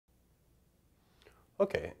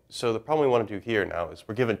Okay, so the problem we want to do here now is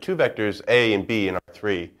we're given two vectors A and B in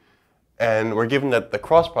R3, and we're given that the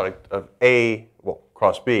cross product of A, well,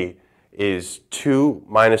 cross B, is 2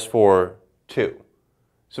 minus 4, 2.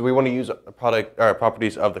 So we want to use the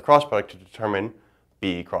properties of the cross product to determine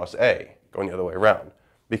B cross A, going the other way around.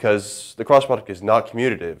 Because the cross product is not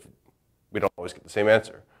commutative, we don't always get the same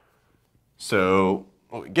answer. So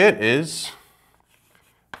what we get is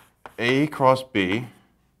A cross B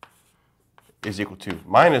is equal to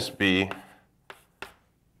minus B,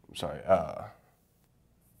 well,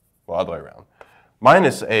 other way around.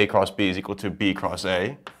 Minus A cross B is equal to B cross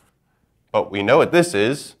A, but we know what this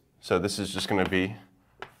is, so this is just going to be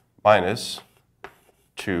minus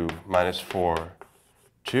 2 minus 4,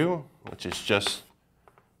 2, which is just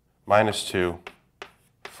minus 2,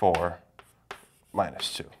 4,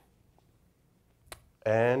 minus 2.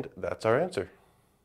 And that's our answer.